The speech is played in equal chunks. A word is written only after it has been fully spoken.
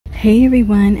Hey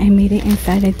everyone, I made it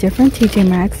inside a different TJ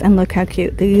Maxx and look how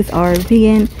cute. These are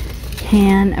vegan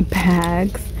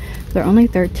handbags. They're only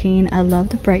 $13. I love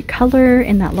the bright color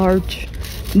and that large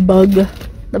bug.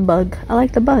 The bug. I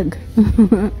like the bug.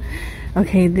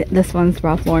 Okay, this one's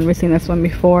Ralph Lauren. We've seen this one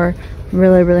before.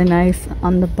 Really nice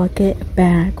on the bucket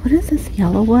bag. What is this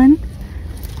yellow one?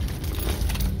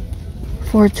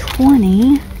 For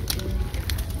 $20.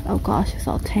 Oh gosh, it's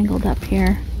all tangled up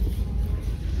here.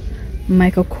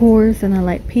 Michael Kors in the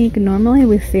light pink. Normally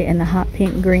we see it in the hot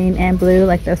pink, green, and blue,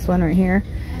 like this one right here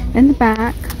in the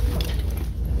back.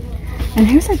 And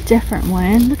here's a different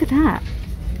one. Look at that.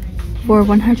 For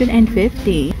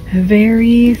 $150.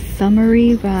 Very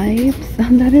summery vibes.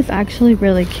 That is actually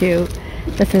really cute.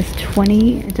 This is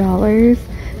 $20.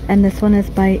 And this one is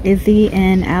by Izzy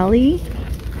and Allie.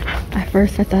 At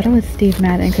first I thought it was Steve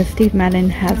Madden, because Steve Madden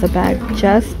has a bag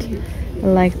just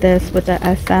like this with the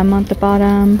SM on the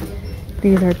bottom.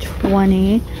 These are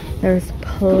 $20. There's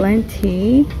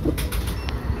plenty.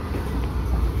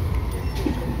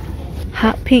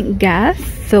 Hot pink gas,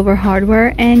 silver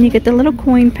hardware, and you get the little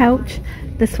coin pouch.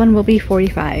 This one will be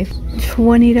 $45.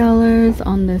 $20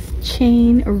 on this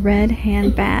chain red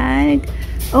handbag.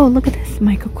 Oh, look at this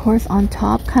Michael Kors on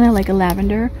top, kind of like a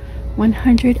lavender.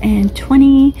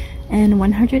 $120 and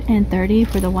 $130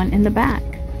 for the one in the back.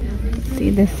 See,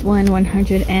 this one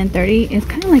 $130 is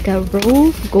kind of like a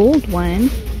rose gold one.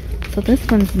 So this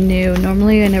one's new.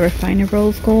 Normally I never find a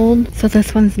rose gold, so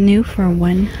this one's new for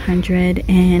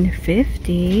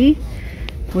 $150.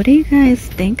 What do you guys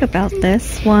think about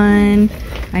this one?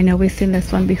 I know we've seen this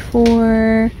one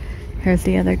before. Here's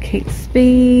the other Kate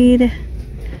Spade.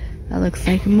 That looks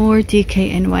like more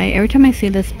DKNY. Every time I see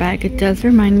this bag, it does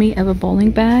remind me of a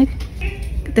bowling bag.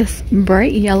 This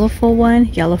bright yellow one.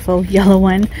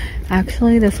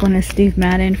 Actually, this one is Steve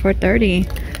Madden for $30.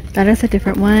 That is a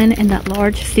different one. And that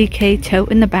large CK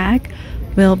tote in the back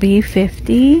will be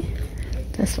 $50.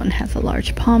 This one has a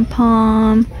large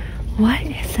pom-pom. What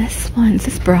is this one? Is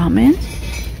this Brahmin?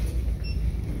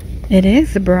 It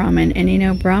is Brahmin. And you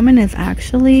know, Brahmin is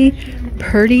actually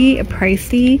pretty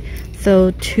pricey.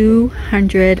 So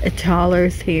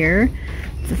 $200 here.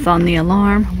 It's on the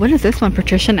alarm. What is this one?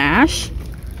 Patricia Nash?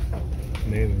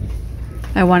 Maybe.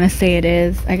 I want to say it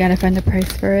is. I gotta find the price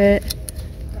for it.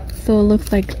 So it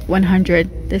looks like $100.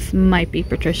 This might be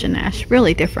Patricia Nash.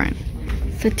 Really different.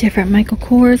 It's a different Michael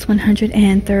Kors.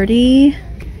 $130.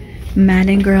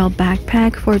 Madden Girl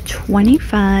backpack for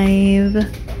 $25.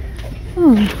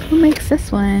 Oh, who makes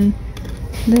this one?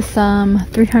 This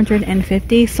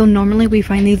 $350. So normally we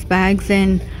find these bags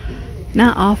in,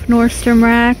 not off Nordstrom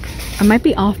Rack. It might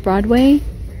be off Broadway.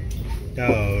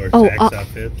 Oh, or Saks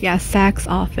Office. Yeah, Saks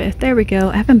Office. There we go.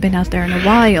 I haven't been out there in a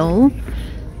while.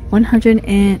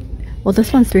 Well,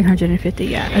 this one's $350.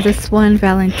 Yeah, this one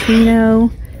Valentino.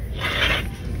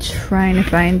 Trying to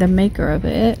find the maker of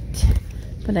it,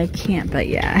 but I can't. But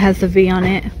yeah, it has the V on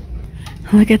it.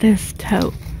 Look at this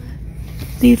tote.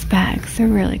 These bags are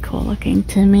really cool looking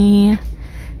to me.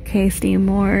 Casey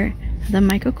Moore, the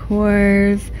Michael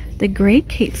Kors, the Great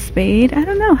Kate Spade. I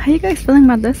don't know, how you guys feeling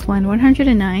about this one?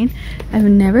 $109. I've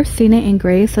never seen it in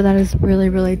gray, so that is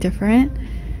really different.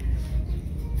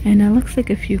 And it looks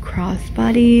like a few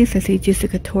crossbodies. I see Juicy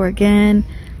Couture again.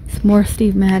 It's more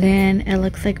Steve Madden. It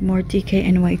looks like more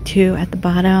DKNY 2 at the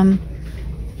bottom.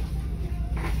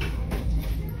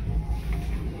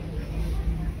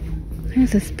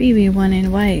 There's this BB one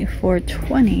in white for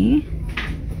 $20.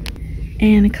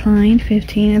 And Klein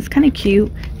 15. It's kind of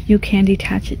cute. You can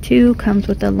detach it too. Comes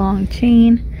with a long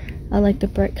chain. I like the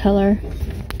bright color.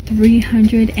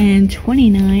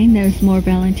 $329. There's more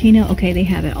Valentino. Okay, they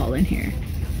have it all in here.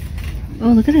 Oh,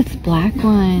 look at this black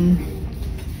one.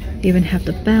 They even have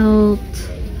the belt.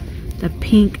 The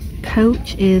pink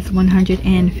coach is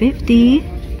 $150.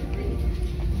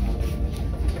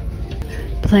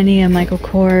 Plenty of Michael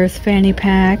Kors fanny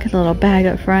pack, a little bag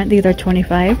up front. These are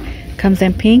 $25. Comes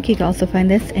in pink. You can also find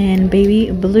this in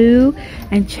baby blue.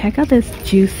 And check out this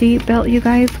Juicy belt, you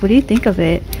guys. What do you think of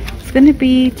it? It's gonna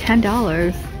be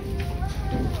 $10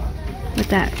 with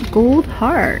that gold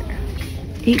heart.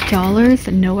 $8.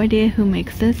 No idea who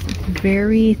makes this.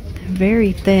 Very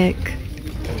thick.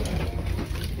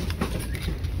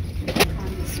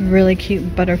 It's a really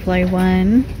cute butterfly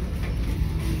one.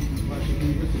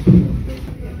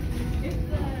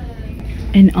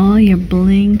 And all your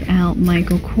blinged out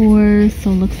Michael Kors.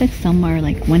 So it looks like somewhere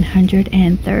like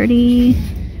 $130.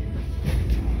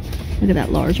 Look at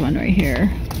that large one right here.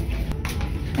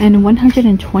 And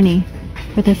 $120.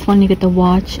 For this one you get the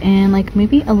watch and like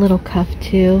maybe a little cuff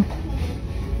too.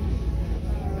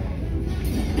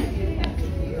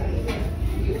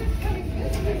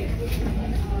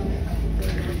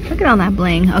 Look at all that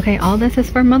bling. Okay, all this is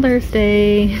for Mother's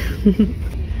Day.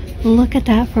 Look at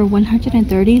that for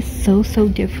 130. So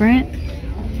different.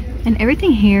 And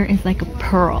everything here is like a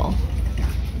pearl.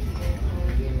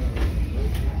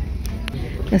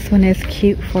 This one is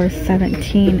cute for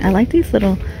 17. I like these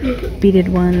little beaded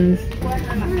ones.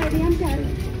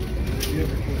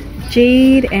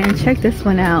 Jade, and check this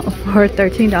one out for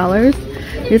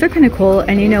 $13. These are kind of cool.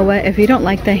 And you know what? If you don't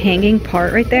like the hanging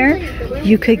part right there,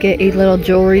 you could get a little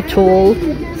jewelry tool,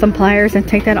 some pliers, and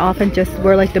take that off and just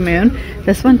wear like the moon.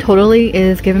 This one totally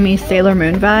is giving me Sailor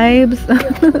Moon vibes.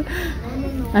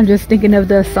 I'm just thinking of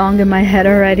the song in my head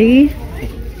already.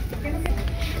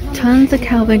 Tons of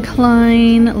Calvin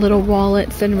Klein little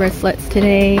wallets and wristlets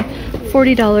today.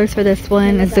 $40 for this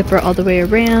one, a zipper all the way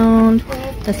around.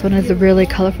 This one is really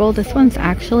colorful. This one's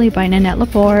actually by Nanette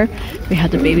Lepore. We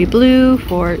have the baby blue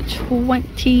for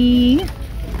 $20.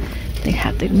 They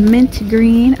have the mint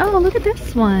green. Oh, look at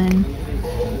this one.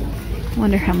 I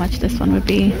wonder how much this one would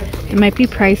be. It might be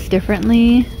priced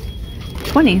differently.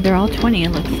 20. They're all 20, it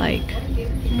looks like.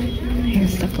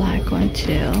 Here's the black one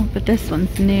too, but this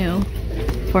one's new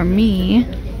for me.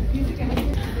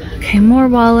 Okay, more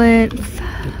wallets.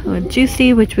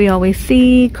 Juicy, which we always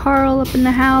see. Carl up in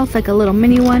the house, like a little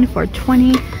mini one for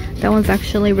 20. That one's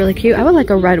actually really cute. I would like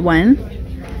a red one.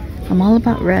 I'm all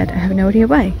about red. I have no idea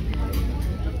why.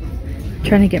 I'm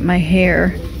trying to get my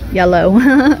hair yellow.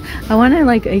 I want to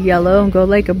like a yellow and go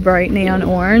like a bright neon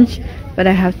orange, but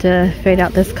I have to fade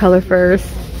out this color first.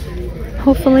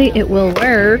 Hopefully it will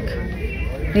work.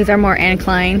 These are more Anne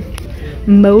Klein.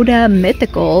 Moda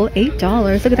Mythical,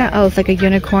 $8. Look at that. Oh, it's like a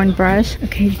unicorn brush.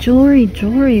 Okay, jewelry.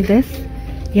 This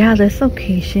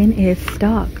location is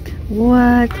stocked.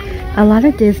 What? A lot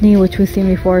of Disney, which we've seen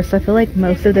before, so I feel like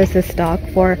most of this is stocked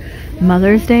for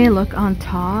Mother's Day. Look on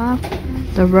top.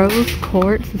 The Rose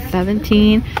Quartz is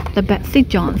 17. The Betsy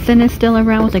Johnson is still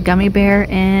around with a gummy bear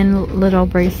and little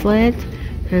bracelet.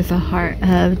 There's a heart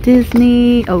of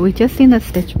Disney. Oh, we just seen the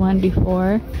Stitch one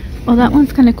before. Oh, that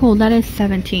one's kind of cool. That is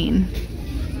 17.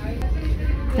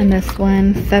 And this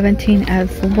one, 17 as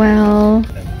well.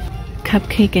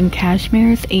 Cupcake and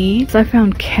Cashmere is 8. So I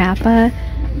found Kappa.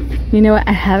 You know what?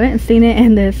 I haven't seen it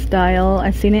in this style.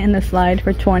 I've seen it in the slide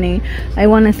for 20. I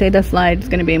want to say the slide is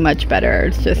going to be much better.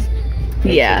 It's just,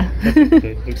 yeah.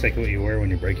 Looks like what you wear when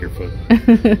you break your foot.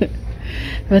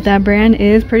 But that brand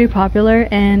is pretty popular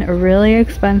and really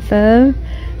expensive.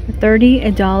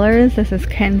 $30. This is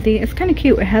Kenzie. It's kind of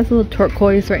cute. It has a little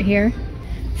turquoise right here.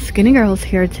 Skinny Girl's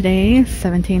here today.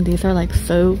 17. These are like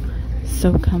so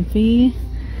comfy.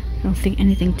 I don't see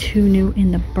anything too new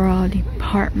in the bra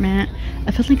department.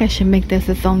 I feel like I should make this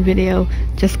its own video.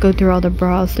 Just go through all the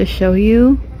bras to show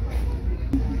you.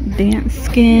 Dance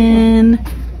Skin.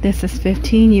 This is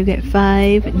 15. You get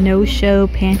 5. No Show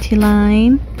Panty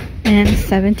Line. And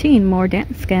 17. More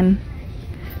Dance Skin.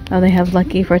 Oh, they have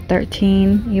Lucky for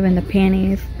 13. Even the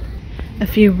panties. A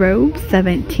few robes.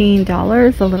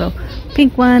 $17. A little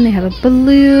pink one. They have a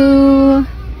blue.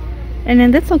 And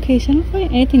in this location, I don't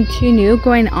find anything too new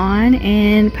going on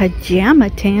in Pajama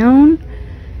Town.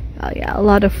 Oh yeah, a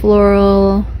lot of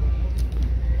floral.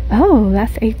 Oh,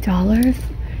 that's $8.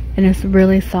 And it's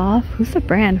really soft. Who's the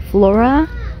brand? Flora.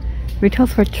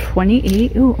 Retails for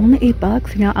 $28. Ooh, only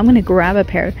 $8. You know, I'm gonna grab a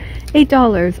pair.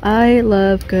 $8. I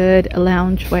love good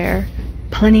loungewear.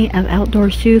 Plenty of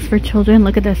outdoor shoes for children.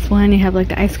 Look at this one. You have like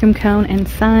the ice cream cone and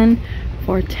sun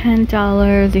for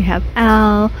 $10. You have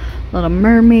Al, Little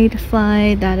Mermaid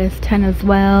slide, that is 10 as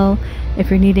well. If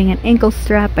you're needing an ankle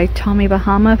strap by Tommy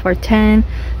Bahama for 10.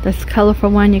 This colorful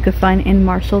one you could find in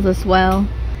Marshalls as well.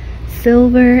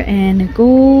 Silver and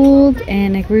gold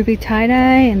and a ruby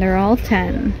tie-dye, and they're all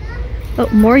 10. Oh,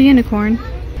 more unicorn.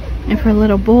 And for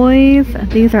little boys,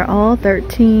 these are all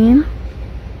 13.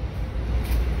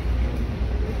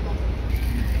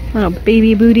 Little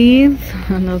baby booties,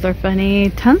 and those are funny.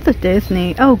 Tons of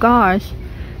Disney. Oh gosh,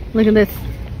 look at this.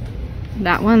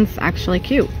 That one's actually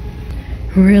cute.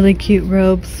 Really cute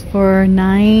robes for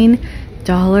 $9,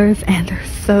 and they're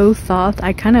so soft.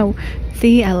 I kind of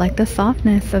I like the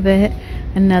softness of it,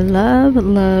 and I love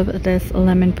this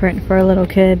lemon print for a little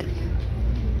kid.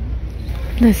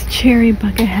 This cherry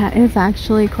bucket hat is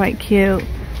actually quite cute.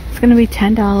 It's gonna be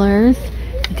 $10.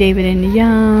 David and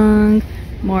Young.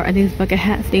 More of these bucket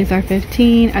hats. These are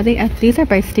 15. Are they? These are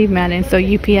by Steve Madden, so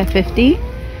UPF 50.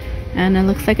 And it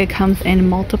looks like it comes in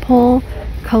multiple.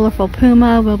 Colorful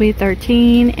Puma will be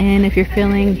 13. And if you're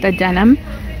feeling the denim,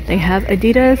 they have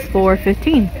Adidas for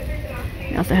 15.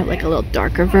 They also have like a little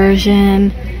darker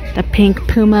version. The pink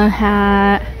Puma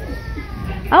hat.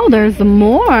 Oh, there's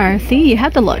more. See, you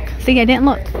have to look. See, I didn't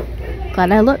look.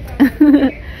 Glad I looked.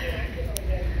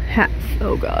 hats.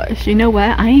 Oh gosh, you know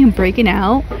what? I am breaking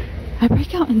out. I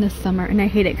break out in the summer and I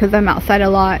hate it because I'm outside a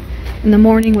lot in the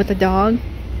morning with the dog.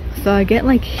 So I get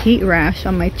like heat rash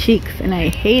on my cheeks and I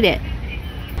hate it.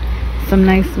 Some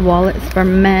nice wallets for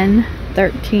men.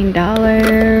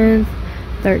 $13.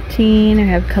 13. I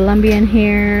have Colombian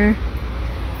here.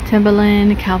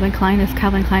 Timberland. Calvin Klein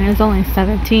is only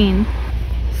 17.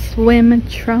 Swim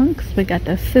trunks. We got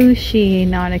the sushi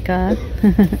Nautica.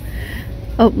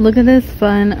 Oh, look at this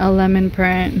fun lemon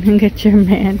print. Get your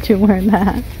man to wear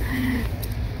that.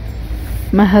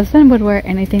 My husband would wear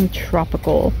anything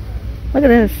tropical. Look at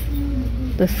this.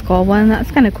 The skull one.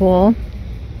 That's kind of cool.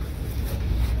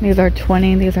 These are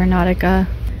 20. These are Nautica.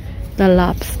 The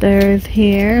lobsters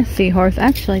here. Seahorse.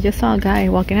 Actually, I just saw a guy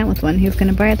walking out with one. He was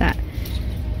going to buy that.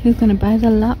 He's going to buy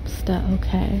the lobster.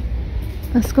 Okay.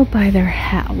 Let's go buy their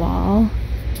hat wall.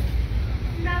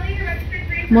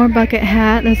 More bucket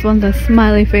hat. This one's a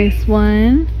smiley face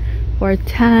one for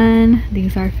 10.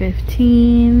 These are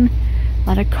 15. A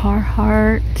lot of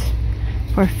Carhartt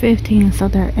for 15, so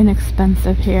they're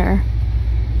inexpensive here.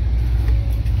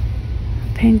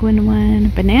 Penguin one.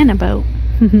 Banana boat.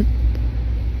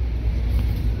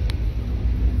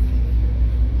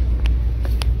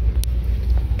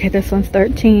 Okay, this one's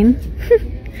 13.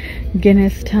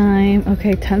 Guinness time.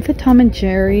 Okay, tons of Tom and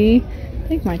Jerry. I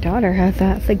think my daughter has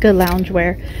that. It's like good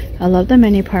loungewear. I love the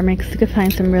mini department because you can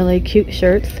find some really cute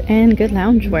shirts and good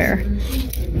loungewear.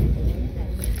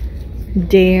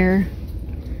 Dare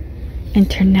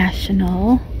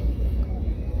International.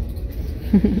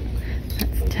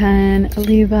 That's 10.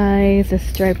 Levi's, the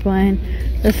striped one.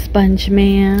 The Sponge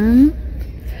Man.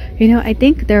 You know, I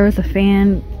think there was a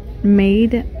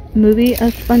fan-made movie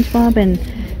of SpongeBob and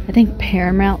I think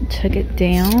Paramount took it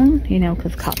down, you know,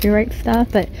 because copyright stuff,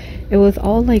 but it was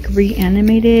all like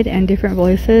reanimated and different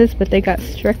voices, but they got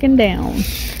stricken down,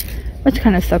 which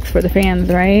kind of sucks for the fans,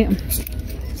 right?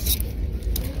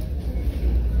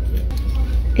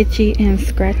 Itchy and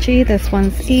Scratchy. This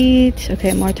one's each.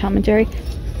 Okay, more Tom and Jerry.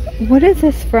 What is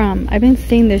this from? I've been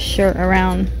seeing this shirt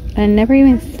around. I've never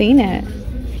even seen it.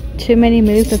 Too Many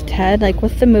Moves of Ted. Like,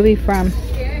 what's the movie from?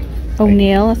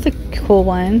 O'Neill. That's a cool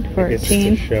one for a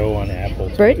teen. It's a show on Apple.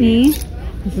 Brittany.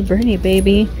 This is Brittany,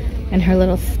 baby. And her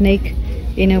little snake.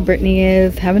 You know, Brittany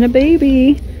is having a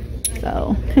baby.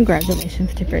 So,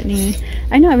 congratulations to Brittany.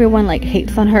 I know everyone, like,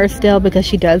 hates on her still because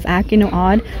she does act, you know,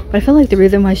 odd. But I feel like the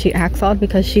reason why she acts odd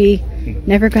because she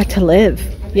never got to live.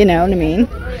 You know what I mean?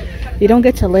 You don't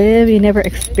get to live. You never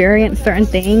experience certain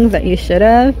things that you should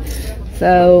have.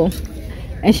 So...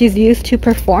 and she's used to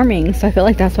performing, so I feel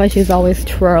like that's why she's always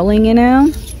twirling, you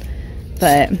know?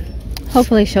 But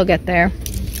hopefully she'll get there.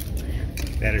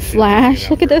 Flash,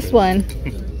 look at this one.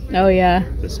 Oh, yeah.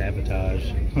 The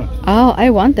Sabotage. Oh, I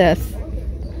want this.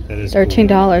 That is $13.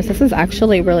 cool. This is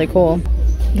actually really cool.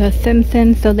 The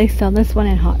Simpsons, so they sell this one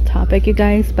in Hot Topic, you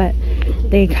guys, but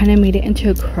they kind of made it into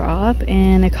a crop,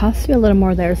 and it costs you a little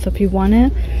more there. So if you want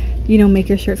it, you know, make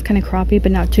your shirts kind of croppy,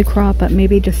 but not too crop, but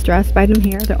maybe distressed. Buy them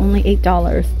here. They're only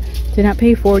 $8. Do not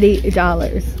pay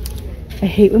 $40. I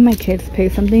hate when my kids pay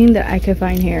something that I could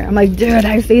find here. I'm like, dude,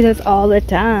 I see this all the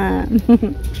time.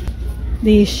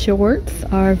 These shorts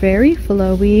are very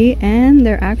flowy and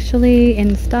they're actually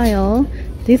in style.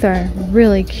 These are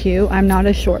really cute. I'm not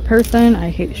a short person. I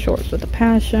hate shorts with a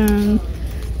passion.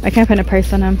 I can't find a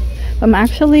price on them. I'm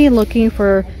actually looking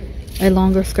for a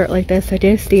longer skirt like this. I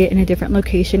did see it in a different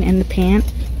location in the pant,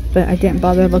 but I didn't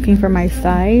bother looking for my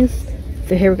size.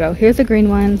 So here we go. Here's a green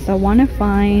one. So I want to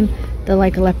find the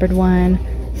like leopard one.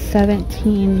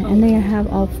 17, and they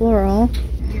have all floral.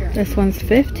 This one's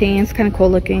 15. It's kind of cool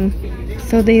looking.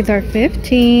 So these are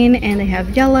 15 and they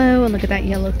have yellow, and look at that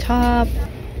yellow top.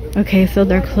 Okay, so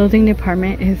their clothing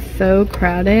department is so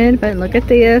crowded, but look at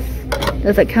this.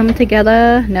 Does it come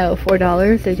together? No,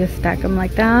 $4. They just stack them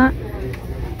like that.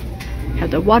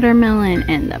 Have the watermelon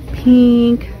and the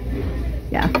pink.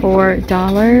 Yeah,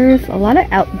 $4. A lot of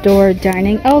outdoor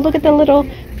dining. Oh, look at the little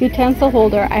utensil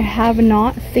holder. I have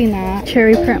not seen that.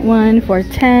 Cherry print one for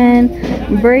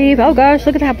 10. Brave. Oh gosh,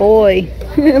 look at that boy.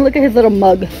 Look at his little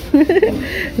mug.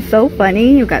 So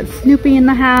funny. You got Snoopy in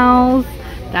the house.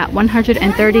 That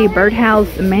 130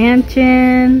 birdhouse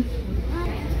mansion.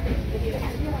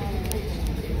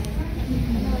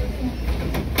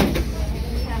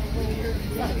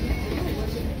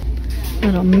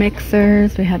 Little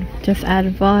mixers. We had just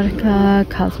added vodka,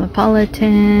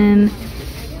 Cosmopolitan.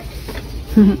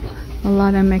 A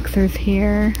lot of mixers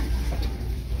here.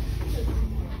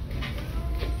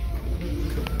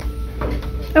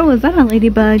 Oh, is that a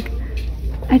ladybug?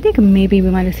 I think maybe we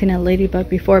might have seen a ladybug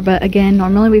before, but again,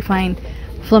 normally we find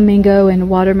flamingo and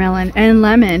watermelon and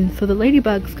lemon. So the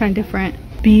ladybug's kind of different.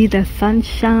 Be the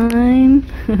sunshine.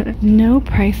 No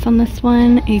price on this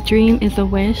one. A dream is a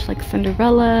wish, like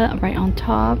Cinderella, right on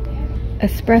top.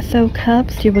 Espresso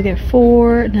cups, you will get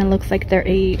 4, and it looks like they're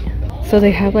 8. So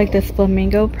they have like this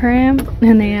flamingo print,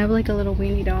 and they have like a little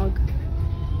weenie dog.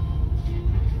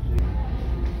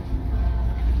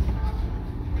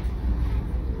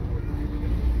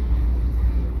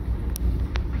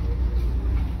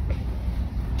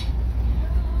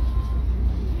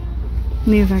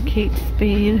 These are Kate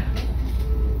Spade.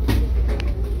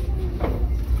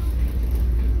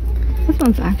 This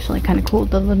one's actually kind of cool,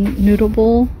 the noodle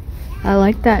bowl. I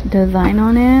like that design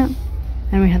on it.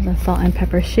 And we have the salt and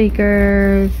pepper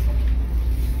shakers.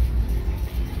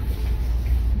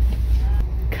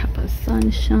 Cup of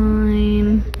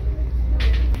sunshine.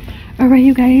 Alright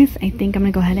you guys, I think I'm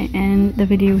gonna go ahead and end the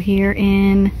video here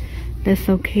in this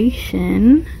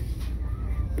location.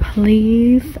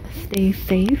 Please stay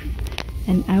safe,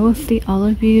 and I will see all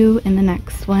of you in the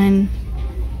next one.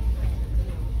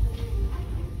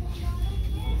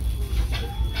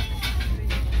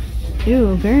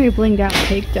 Ew, very blinged out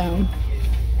takedown.